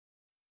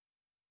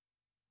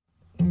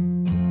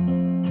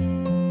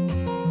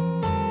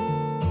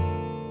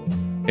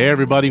Hey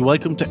everybody,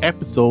 welcome to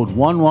episode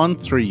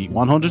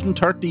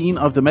 113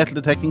 of the Metal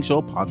Detecting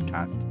Show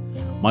podcast.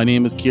 My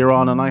name is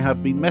Kieran and I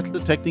have been metal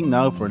detecting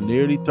now for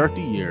nearly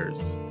 30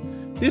 years.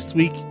 This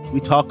week we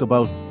talk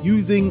about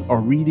using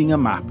or reading a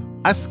map,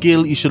 a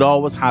skill you should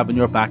always have in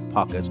your back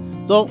pocket.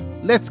 So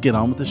let's get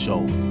on with the show.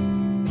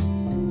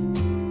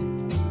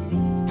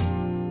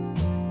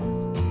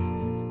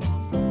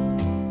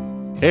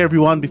 Hey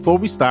everyone, before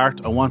we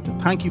start, I want to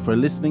thank you for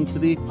listening to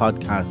the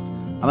podcast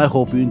and I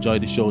hope you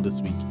enjoyed the show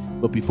this week.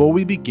 But before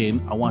we begin,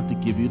 I want to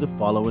give you the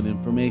following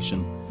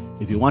information.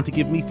 If you want to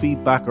give me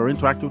feedback or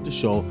interact with the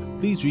show,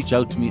 please reach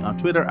out to me on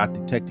Twitter at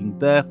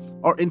DetectingThe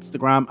or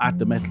Instagram at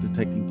the Metal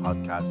Detecting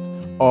Podcast.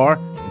 Or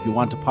if you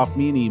want to pop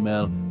me an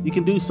email, you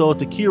can do so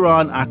to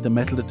Kieran at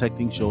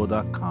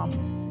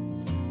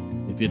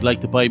themetaldetectingshow.com. If you'd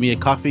like to buy me a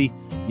coffee,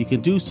 you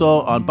can do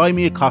so on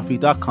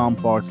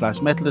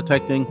buymeacoffee.com/metal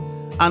detecting.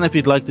 And if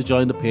you'd like to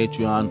join the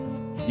Patreon,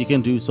 you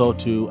can do so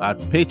too at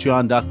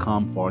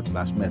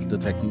patreon.com/metal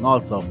detecting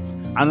also.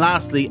 And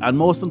lastly, and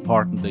most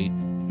importantly,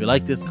 if you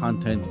like this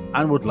content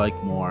and would like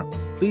more,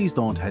 please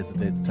don't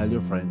hesitate to tell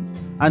your friends.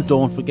 And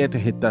don't forget to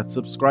hit that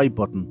subscribe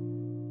button.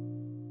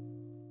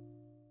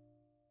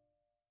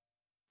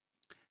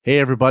 Hey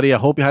everybody, I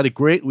hope you had a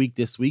great week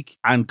this week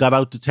and got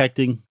out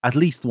detecting at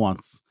least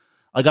once.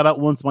 I got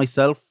out once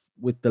myself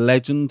with the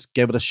Legend,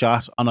 gave it a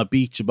shot on a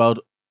beach about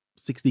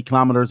 60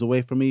 kilometers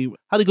away from me.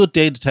 Had a good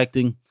day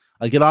detecting.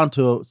 I'll get on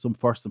to some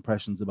first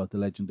impressions about the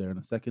Legend there in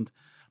a second,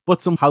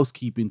 but some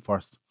housekeeping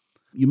first.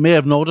 You may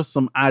have noticed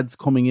some ads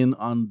coming in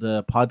on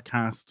the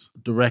podcast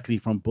directly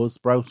from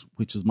Buzzsprout,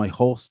 which is my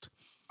host.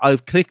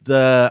 I've clicked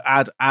the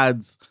add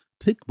ads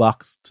tick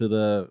box to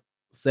the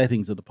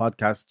settings of the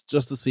podcast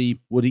just to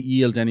see would it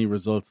yield any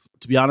results.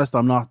 To be honest,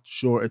 I'm not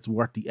sure it's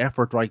worth the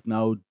effort right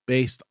now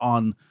based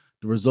on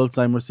the results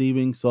I'm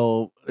receiving.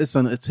 So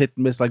listen, it's hit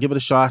and miss. I'll give it a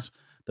shot.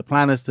 The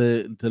plan is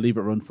to leave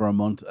it run for a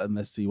month and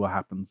let's see what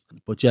happens.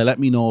 But yeah, let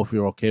me know if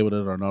you're okay with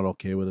it or not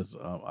okay with it.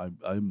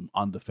 I'm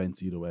on the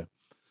fence either way.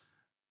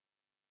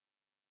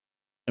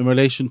 In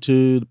relation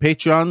to the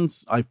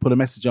Patreons, I've put a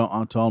message out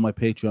onto all my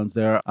Patreons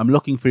there. I'm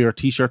looking for your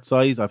t-shirt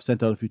size. I've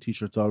sent out a few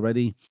t-shirts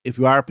already. If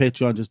you are a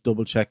Patreon, just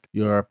double check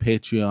your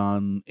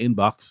Patreon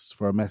inbox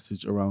for a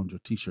message around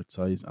your t-shirt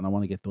size. And I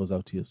want to get those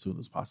out to you as soon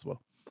as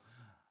possible.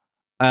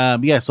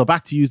 So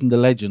back to using the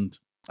Legend.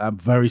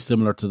 Very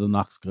similar to the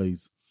Nox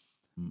guys.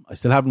 I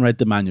still haven't read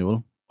the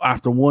manual.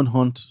 After one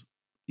hunt,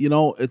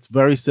 it's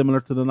very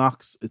similar to the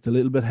Nox. It's a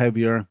little bit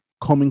heavier.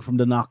 Coming from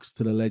the Nox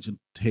to the Legend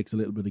takes a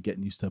little bit of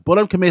getting used to. But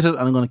I'm committed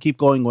and I'm going to keep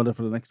going with it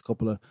for the next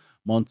couple of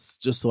months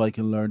just so I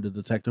can learn the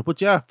detector.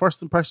 But yeah,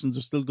 first impressions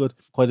are still good.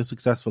 Quite a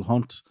successful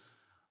hunt.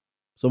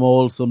 Some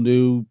old, some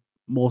new,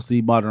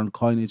 mostly modern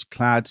coinage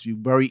clad. You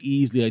very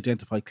easily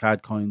identify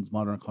clad coins,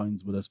 modern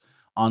coins with it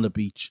on the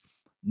beach.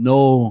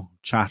 No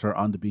chatter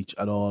on the beach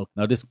at all.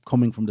 Now this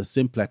coming from the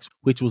Simplex,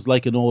 which was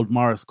like an old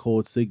Morse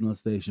code signal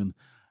station.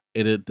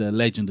 The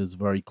Legend is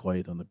very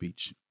quiet on the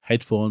beach.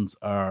 Headphones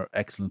are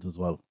excellent as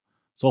well.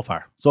 So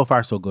far, so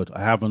good.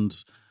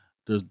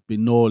 There's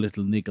been no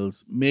little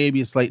niggles.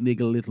 Maybe a slight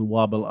niggle, little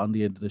wobble on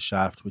the end of the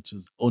shaft, which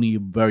is only a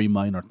very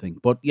minor thing.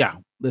 But yeah,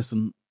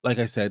 listen, like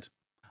I said,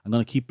 I'm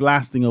going to keep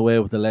blasting away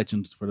with the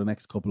Legend for the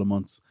next couple of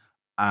months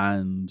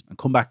and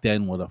come back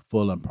then with a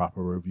full and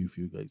proper review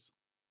for you guys.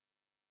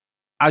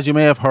 As you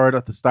may have heard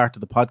at the start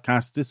of the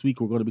podcast, this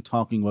week we're going to be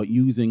talking about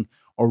using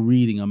or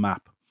reading a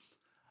map.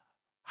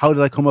 How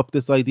did I come up with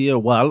this idea?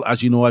 Well,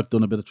 as you know, I've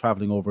done a bit of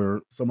traveling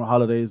over summer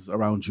holidays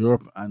around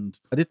Europe and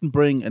I didn't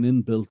bring an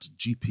inbuilt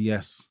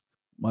GPS.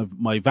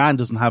 My van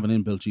doesn't have an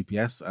inbuilt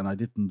GPS and I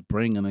didn't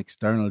bring an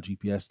external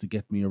GPS to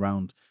get me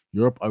around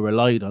Europe. I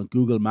relied on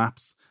Google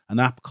Maps, an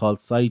app called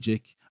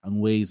Sygic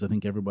and Waze. I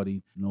think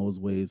everybody knows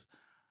Waze.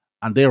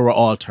 And they were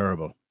all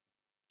terrible.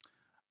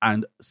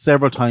 And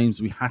several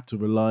times we had to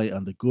rely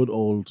on the good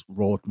old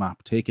road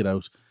map, take it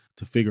out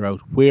to figure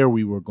out where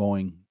we were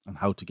going and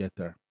how to get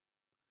there.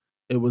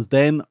 It was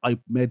then I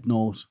made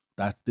note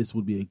that this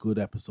would be a good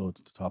episode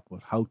to talk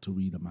about how to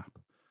read a map.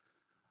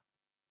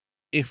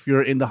 If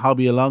you're in the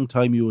hobby a long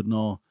time, you would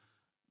know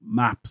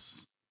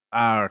maps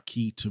are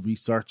key to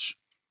research.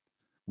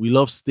 We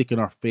love sticking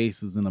our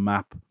faces in a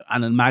map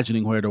and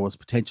imagining where there was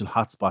potential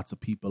hotspots of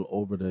people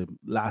over the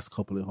last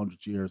couple of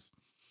 100 years.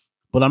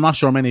 But I'm not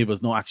sure many of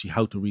us know actually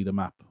how to read a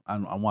map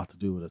and what to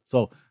do with it.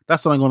 So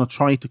that's what I'm going to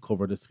try to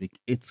cover this week.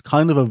 It's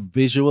kind of a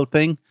visual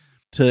thing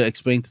to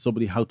explain to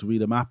somebody how to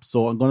read a map.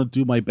 So I'm going to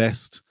do my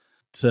best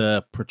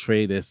to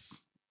portray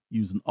this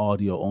using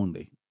audio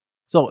only.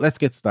 So let's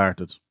get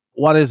started.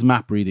 What is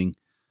map reading?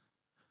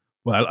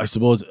 Well, I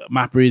suppose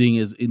map reading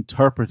is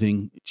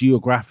interpreting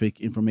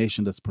geographic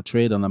information that's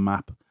portrayed on a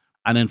map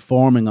and then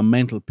forming a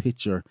mental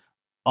picture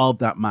of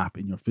that map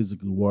in your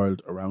physical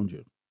world around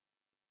you.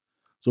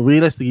 So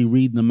realistically,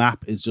 reading a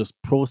map is just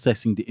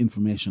processing the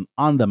information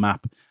on the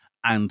map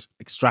and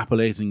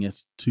extrapolating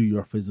it to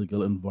your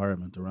physical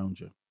environment around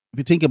you. If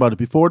you think about it,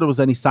 before there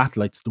was any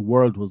satellites, the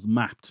world was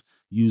mapped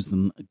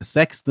using a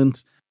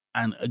sextant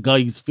and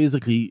guys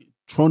physically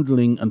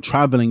trundling and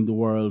traveling the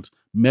world,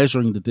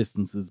 measuring the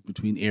distances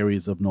between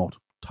areas of note.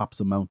 tops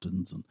of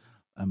mountains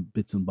and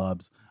bits and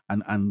bobs,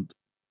 and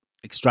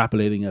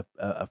extrapolating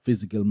a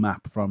physical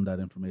map from that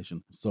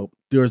information. So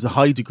there's a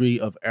high degree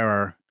of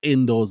error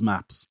in those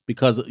maps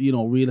because,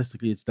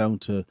 realistically, it's down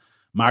to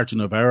margin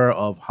of error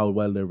of how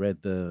well they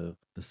read the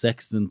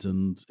sextant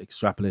and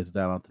extrapolated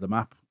that onto the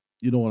map.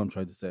 You know what I'm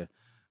trying to say.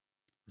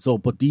 So,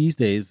 but these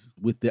days,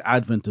 with the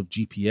advent of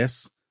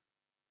GPS,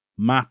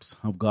 maps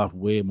have got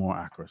way more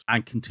accurate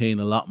and contain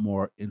a lot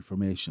more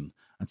information.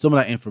 And some of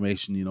that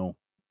information,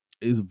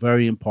 is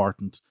very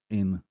important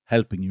in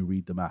helping you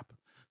read the map.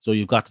 So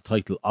you've got the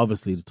title.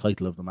 Obviously, the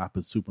title of the map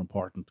is super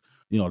important.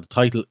 The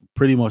title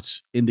pretty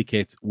much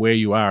indicates where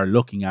you are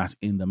looking at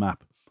in the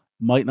map.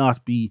 Might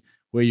not be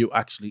where you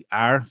actually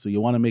are. So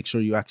you want to make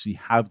sure you actually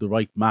have the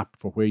right map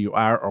for where you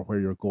are or where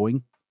you're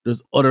going.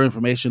 There's other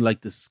information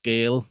like the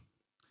scale.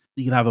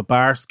 You can have a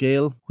bar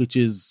scale, which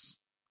is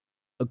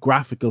a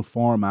graphical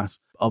format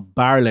of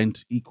bar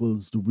length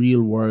equals the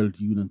real world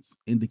units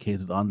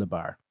indicated on the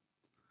bar.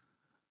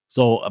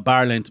 So a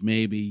bar length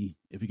may be,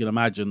 if you can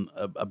imagine,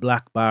 a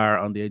black bar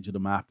on the edge of the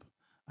map,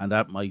 and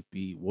that might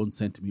be 1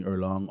 centimeter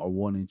long or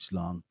 1 inch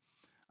long,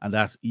 and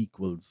that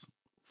equals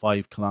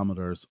 5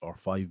 kilometers or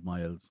 5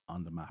 miles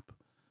on the map.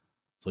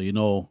 So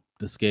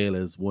the scale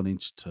is 1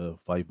 inch to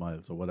 5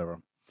 miles or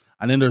whatever.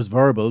 And then there's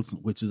variables,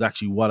 which is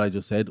actually what I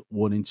just said,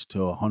 1 inch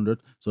to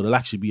 100. So there'll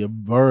actually be a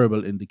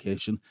variable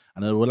indication,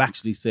 and it will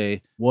actually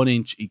say 1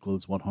 inch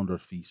equals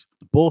 100 feet.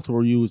 Both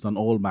were used on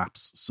old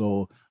maps,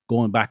 so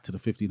going back to the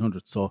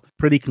 1500s. So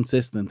pretty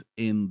consistent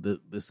in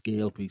the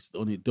scale piece.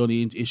 The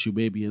only issue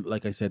maybe,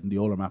 like I said, in the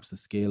older maps, the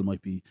scale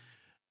might be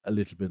a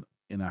little bit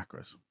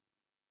inaccurate.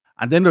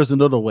 And then there's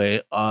another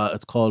way.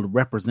 It's called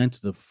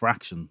representative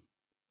fraction.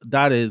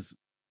 That is,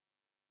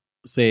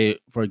 say,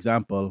 for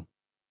example,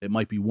 it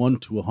might be 1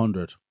 to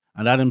 100.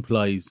 And that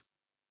implies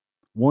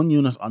 1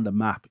 unit on the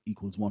map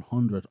equals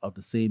 100 of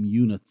the same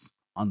units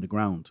on the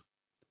ground.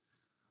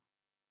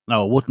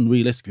 Now, it wouldn't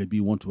realistically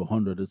be 1 to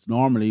 100. It's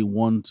normally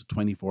 1 to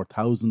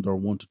 24,000 or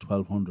 1 to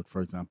 1,200,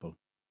 for example.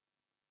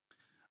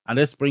 And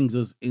this brings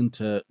us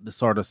into the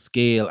sort of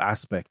scale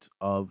aspect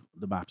of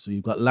the map. So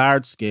you've got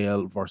large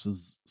scale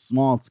versus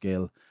small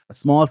scale. A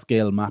small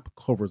scale map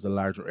covers a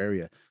larger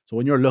area. So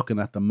when you're looking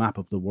at the map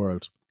of the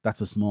world,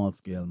 that's a small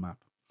scale map.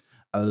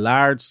 A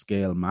large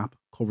scale map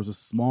covers a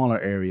smaller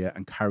area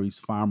and carries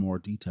far more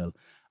detail.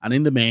 And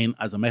in the main,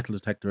 as a metal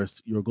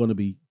detectorist, you're going to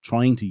be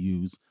trying to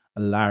use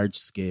a large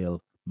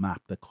scale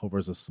map that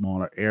covers a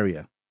smaller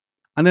area.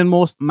 And then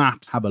most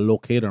maps have a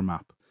locator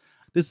map.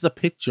 This is a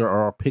picture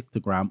or a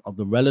pictogram of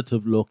the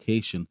relative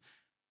location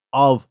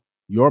of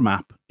your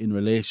map in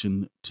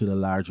relation to the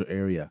larger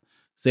area.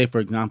 Say, for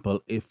example,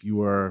 if you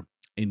were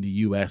in the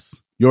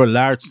US, your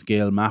large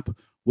scale map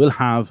will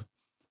have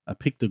a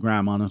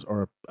pictogram on it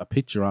or a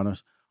picture on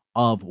it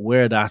of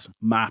where that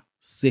map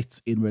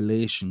sits in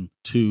relation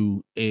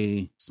to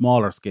a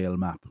smaller scale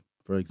map,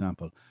 for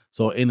example.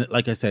 So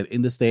like I said,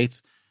 in the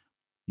States,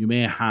 you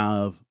may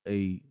have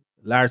a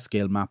large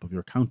scale map of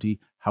your county.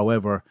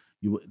 However,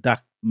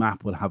 that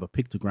map will have a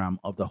pictogram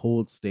of the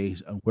whole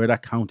state and where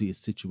that county is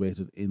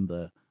situated in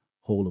the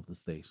whole of the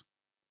state.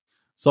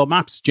 So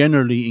maps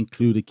generally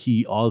include a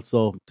key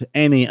also to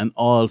any and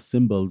all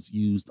symbols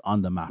used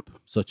on the map,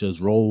 such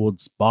as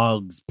roads,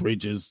 bogs,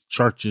 bridges,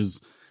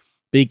 churches,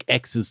 big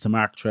X's to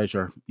mark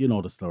treasure. You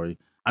know the story.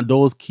 And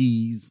those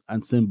keys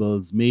and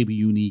symbols may be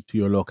unique to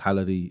your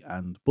locality,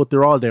 but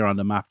they're all there on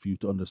the map for you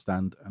to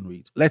understand and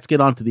read. Let's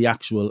get on to the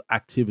actual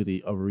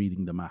activity of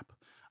reading the map.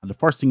 And the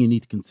first thing you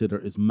need to consider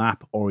is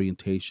map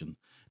orientation.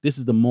 This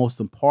is the most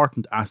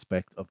important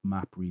aspect of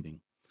map reading.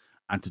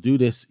 And to do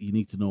this, you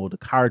need to know the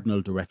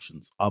cardinal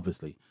directions,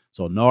 obviously.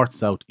 So north,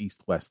 south,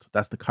 east, west.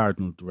 That's the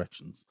cardinal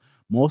directions.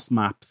 Most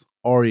maps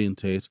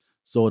orientate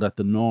so that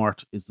the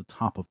north is the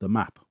top of the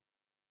map.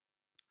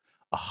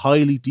 A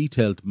highly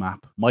detailed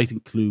map might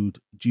include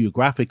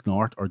geographic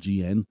north, or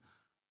GN,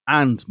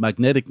 and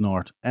magnetic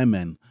north,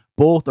 MN.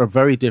 Both are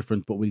very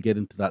different, but we'll get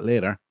into that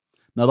later.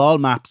 Not all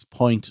maps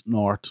point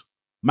north.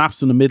 Maps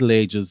from the Middle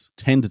Ages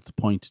tended to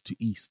point to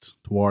east,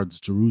 towards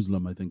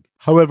Jerusalem, I think.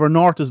 However,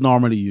 north is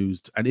normally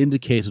used and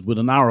indicated with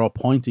an arrow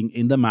pointing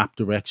in the map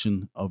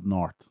direction of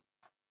north.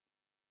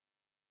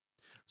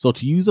 So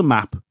to use a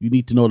map, you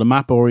need to know the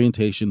map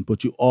orientation,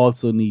 but you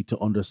also need to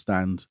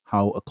understand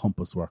how a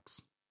compass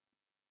works.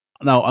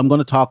 Now, I'm going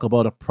to talk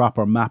about a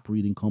proper map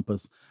reading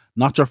compass,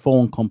 not your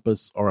phone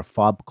compass or a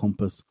fob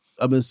compass.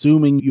 I'm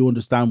assuming you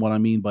understand what I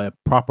mean by a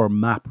proper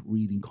map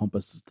reading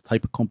compass. It's the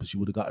type of compass you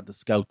would have got at the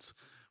Scouts.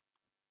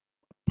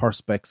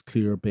 Perspex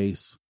clear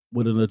base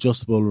with an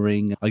adjustable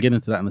ring. I'll get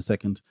into that in a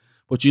second.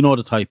 But you know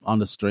the type on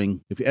the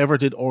string. If you ever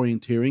did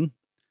orienteering,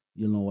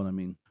 you'll know what I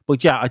mean.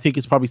 But yeah, I think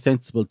it's probably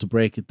sensible to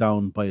break it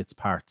down by its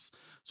parts.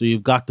 So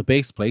you've got the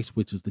base plate,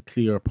 which is the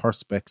clear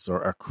Perspex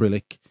or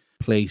acrylic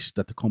plate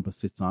that the compass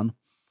sits on.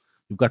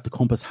 You've got the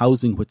compass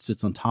housing, which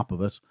sits on top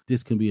of it.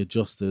 This can be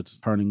adjusted,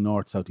 turning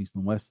north, south, east,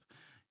 and west.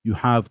 You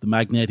have the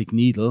magnetic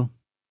needle,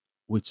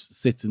 which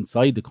sits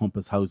inside the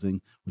compass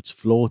housing, which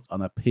floats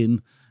on a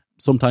pin,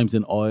 sometimes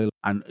in oil,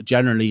 and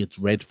generally it's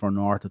red for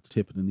north at the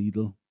tip of the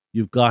needle.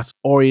 You've got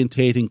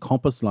orientating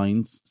compass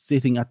lines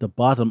sitting at the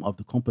bottom of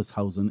the compass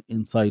housing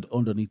inside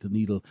underneath the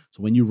needle.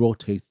 So when you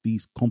rotate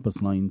these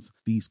compass lines,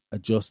 these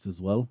adjust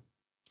as well.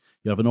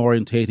 You have an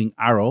orientating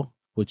arrow,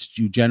 which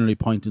you generally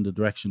point in the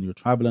direction you're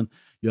traveling.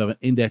 You have an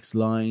index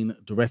line,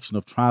 direction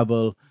of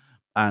travel,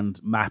 and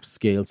map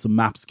scales. Some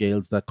map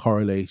scales that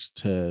correlate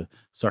to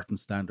certain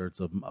standards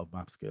of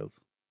map scales.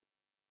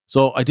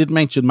 So I did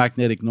mention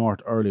magnetic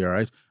north earlier,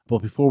 right? But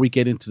before we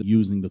get into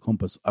using the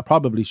compass, I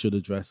probably should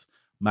address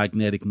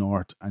magnetic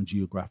north and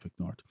geographic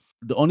north.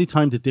 The only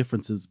time the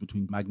differences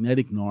between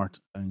magnetic north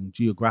and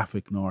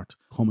geographic north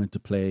come into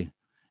play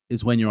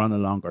is when you're on a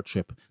longer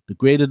trip. The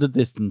greater the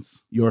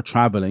distance you're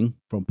traveling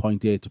from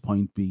point A to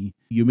point B,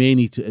 you may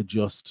need to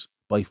adjust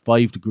by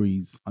 5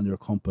 degrees on your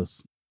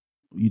compass.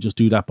 You just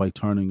do that by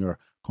turning your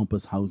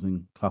compass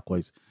housing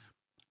clockwise.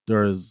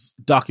 There's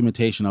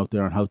documentation out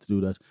there on how to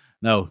do that.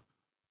 Now,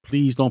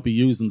 please don't be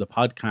using the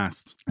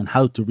podcast and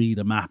how to read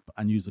a map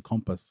and use a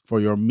compass for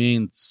your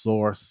main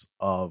source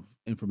of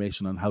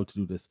information on how to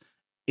do this.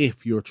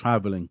 If you're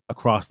traveling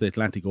across the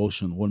Atlantic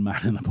Ocean, one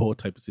man in a boat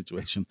type of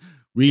situation,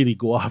 really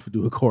go off and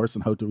do a course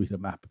on how to read a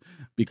map,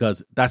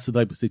 because that's the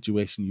type of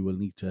situation you will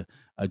need to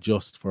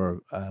adjust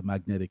for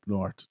magnetic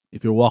north.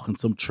 If you're walking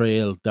some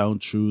trail down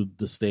through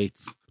the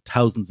States,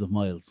 thousands of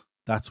miles,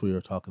 that's what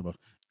you're talking about.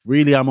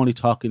 Really, I'm only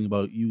talking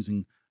about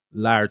using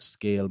large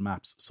scale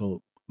maps.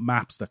 So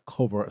maps that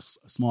cover a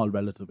small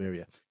relative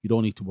area. You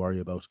don't need to worry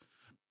about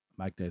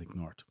magnetic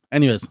north.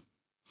 Anyways,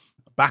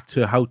 back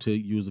to how to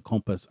use a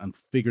compass and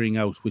figuring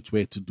out which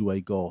way do I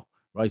go,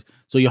 right?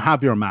 So you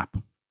have your map.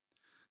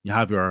 You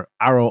have your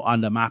arrow on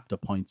the map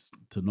that points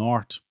to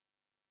north.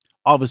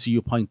 Obviously,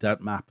 you point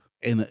that map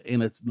in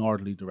its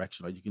northerly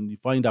direction. Right? You can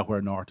find out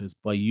where north is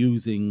by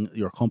using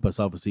your compass,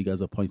 obviously,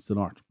 as it points to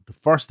north. The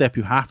first step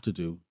you have to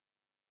do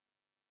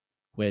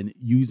when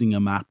using a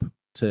map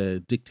to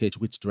dictate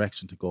which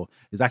direction to go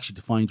is actually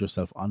to find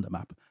yourself on the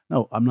map.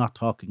 Now, I'm not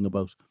talking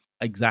about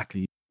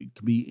exactly. It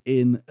can be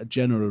in a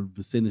general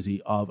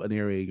vicinity of an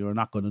area. You're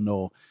not going to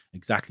know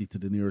exactly to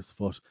the nearest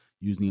foot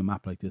using a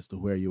map like this to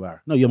where you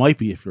are. Now, you might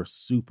be if you're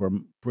super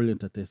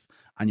brilliant at this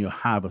and you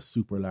have a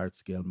super large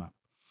scale map.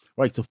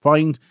 Right, so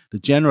find the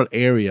general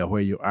area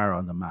where you are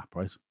on the map,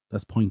 right?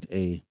 That's point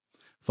A.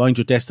 Find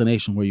your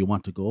destination where you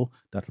want to go.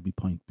 That'll be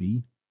point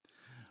B.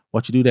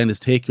 What you do then is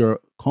take your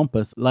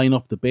compass, line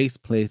up the base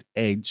plate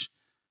edge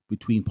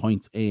between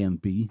points A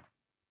and B.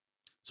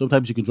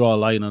 Sometimes you can draw a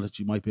line on it.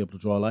 You might be able to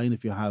draw a line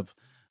if you have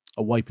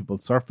a white people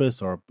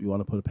surface or you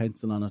want to put a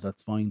pencil on it,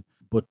 that's fine.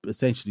 But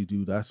essentially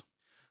do that.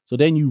 So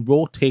then you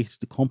rotate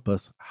the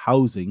compass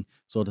housing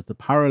so that the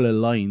parallel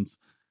lines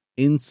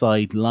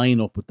inside line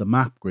up with the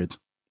map grid.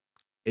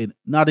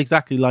 Not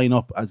exactly line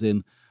up as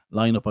in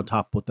line up on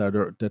top, but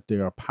that they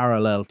are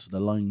parallel to the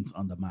lines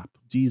on the map.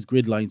 These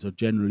grid lines are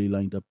generally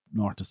lined up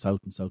north to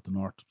south and south to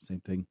north, same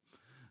thing.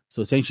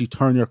 So essentially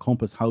turn your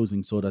compass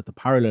housing so that the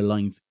parallel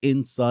lines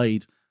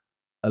inside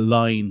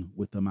align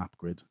with the map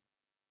grid.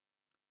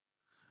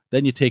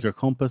 Then you take your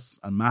compass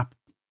and map,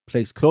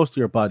 place close to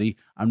your body,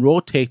 and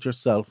rotate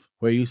yourself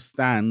where you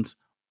stand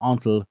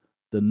until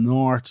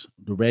the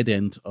red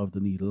end of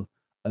the needle,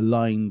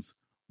 aligns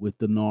with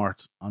the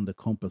north on the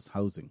compass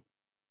housing.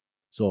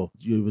 So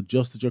you've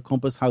adjusted your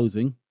compass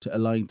housing to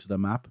align to the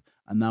map,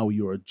 and now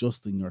you're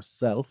adjusting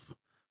yourself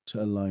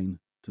to align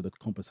to the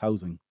compass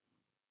housing.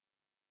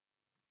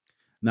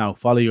 Now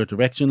follow your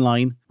direction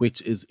line,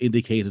 which is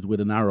indicated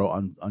with an arrow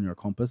on your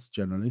compass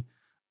generally.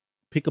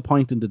 Pick a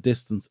point in the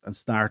distance and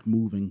start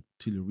moving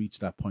till you reach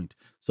that point.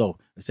 So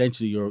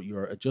essentially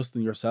you're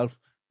adjusting yourself.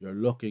 You're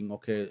looking,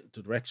 okay,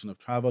 the direction of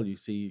travel. You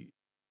see,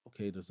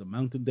 okay, there's a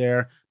mountain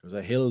there. There's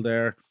a hill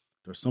there.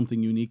 There's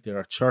something unique there,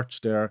 a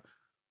church there.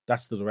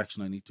 That's the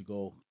direction I need to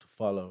go to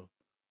follow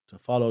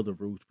the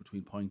route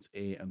between points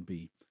A and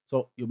B.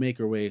 So you make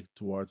your way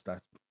towards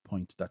that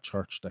point, that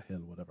church, that hill,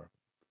 whatever.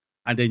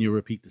 And then you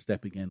repeat the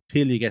step again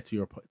till you get to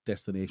your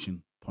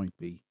destination, point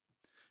B.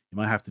 You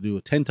might have to do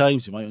it 10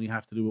 times. You might only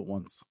have to do it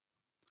once.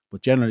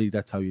 But generally,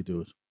 that's how you do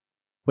it.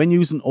 When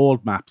using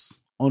old maps,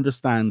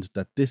 understand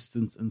that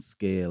distance and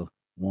scale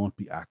won't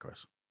be accurate.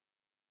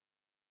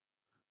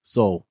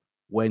 So,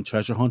 when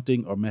treasure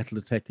hunting or metal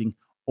detecting,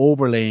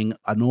 overlaying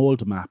an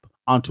old map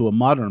onto a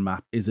modern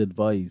map is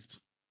advised.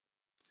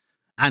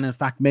 And in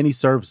fact, many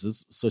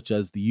services, such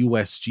as the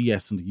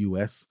USGS in the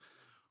US,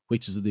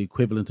 which is the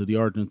equivalent of the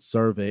Ordnance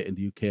Survey in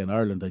the UK and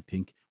Ireland, I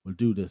think, will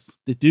do this.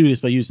 They do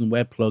this by using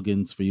web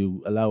plugins for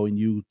you, allowing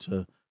you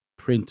to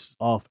print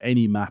off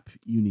any map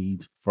you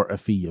need for a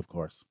fee, of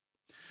course.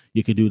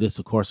 You can do this,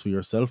 of course, for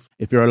yourself.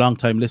 If you're a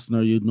long-time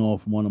listener, you'd know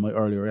from one of my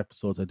earlier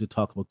episodes, I did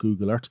talk about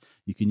Google Earth.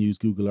 You can use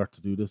Google Earth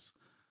to do this.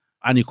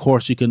 And of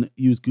course, you can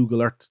use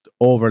Google Earth to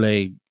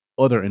overlay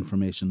other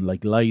information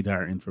like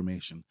LiDAR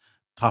information,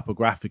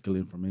 topographical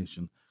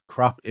information,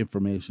 crop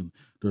information.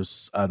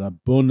 There's an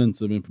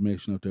abundance of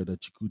information out there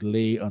that you could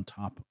lay on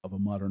top of a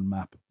modern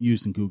map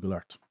using Google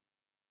Earth.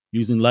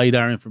 Using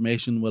LiDAR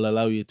information will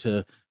allow you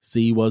to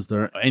see, was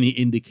there any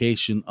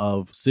indication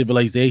of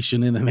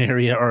civilization in an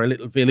area, or a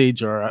little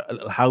village or a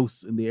little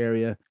house in the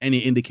area, any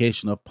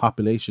indication of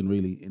population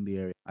really in the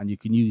area. And you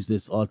can use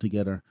this all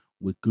together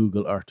with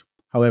Google Earth.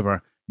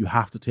 However, you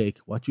have to take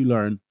what you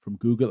learn from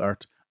Google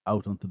Earth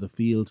out onto the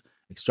field,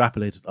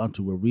 extrapolate it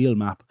onto a real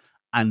map,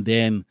 and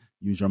then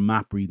use your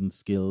map reading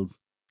skills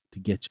to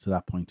get you to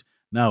that point.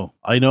 Now,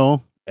 I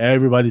know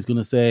everybody's going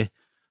to say,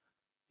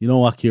 you know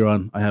what,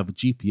 Kieran, I have a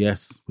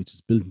GPS which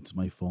is built into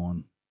my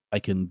phone. I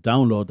can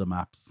download the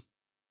maps.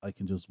 I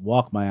can just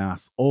walk my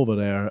ass over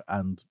there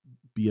and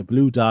be a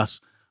blue dot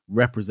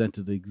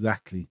represented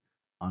exactly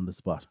on the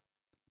spot.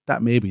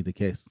 That may be the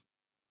case.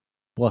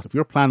 But if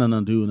you're planning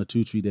on doing a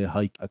 2-3 day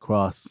hike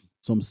across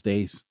some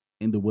state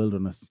in the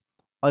wilderness,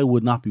 I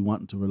would not be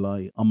wanting to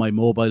rely on my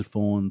mobile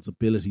phone's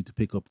ability to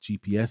pick up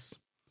GPS,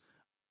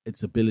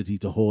 its ability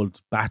to hold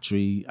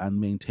battery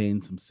and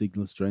maintain some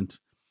signal strength.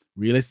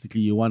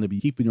 Realistically, you want to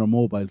be keeping your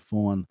mobile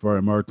phone for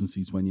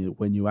emergencies when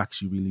you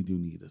actually really do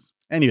need it.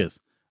 Anyways,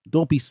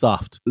 don't be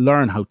soft.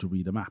 Learn how to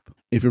read a map.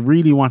 If you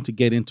really want to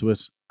get into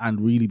it and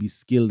really be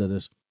skilled at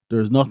it,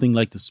 there's nothing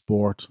like the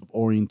sport of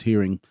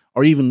orienteering,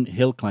 or even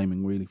hill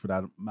climbing really for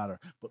that matter.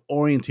 But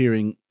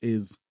orienteering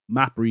is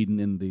map reading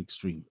in the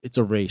extreme. It's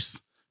a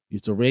race.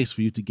 It's a race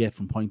for you to get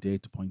from point A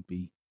to point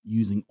B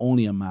using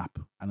only a map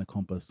and a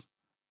compass.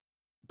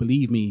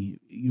 Believe me,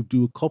 you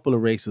do a couple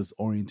of races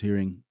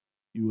orienteering,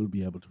 you will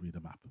be able to read a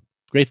map.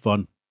 Great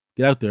fun.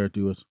 Get out there,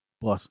 do it.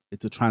 But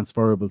it's a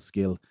transferable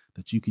skill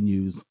that you can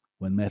use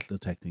when metal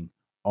detecting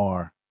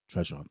or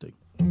treasure hunting.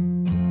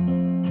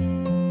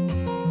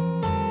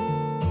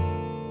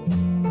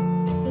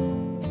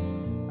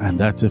 And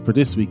that's it for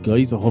this week,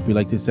 guys. I hope you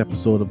like this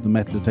episode of the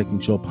Metal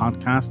Detecting Show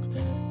podcast.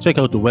 Check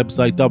out the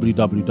website,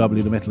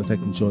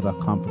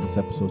 www.themetaldetectingshow.com, for this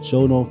episode's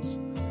show notes.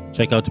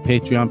 Check out the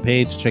Patreon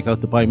page. Check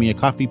out the Buy Me a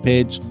Coffee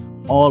page,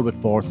 all with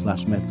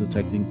 /metal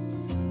detecting.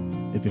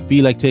 If you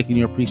feel like taking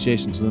your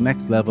appreciation to the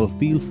next level,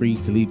 feel free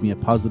to leave me a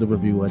positive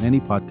review on any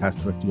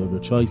podcast directory of your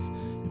choice.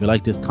 If you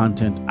like this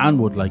content and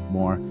would like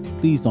more,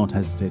 please don't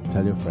hesitate to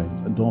tell your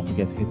friends. And don't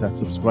forget to hit that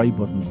subscribe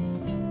button.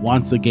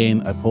 Once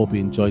again, I hope you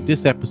enjoyed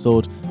this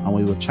episode, and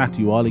we will chat to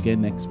you all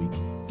again next week.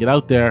 Get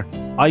out there,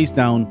 eyes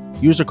down,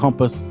 use your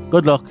compass,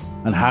 good luck,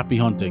 and happy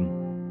hunting.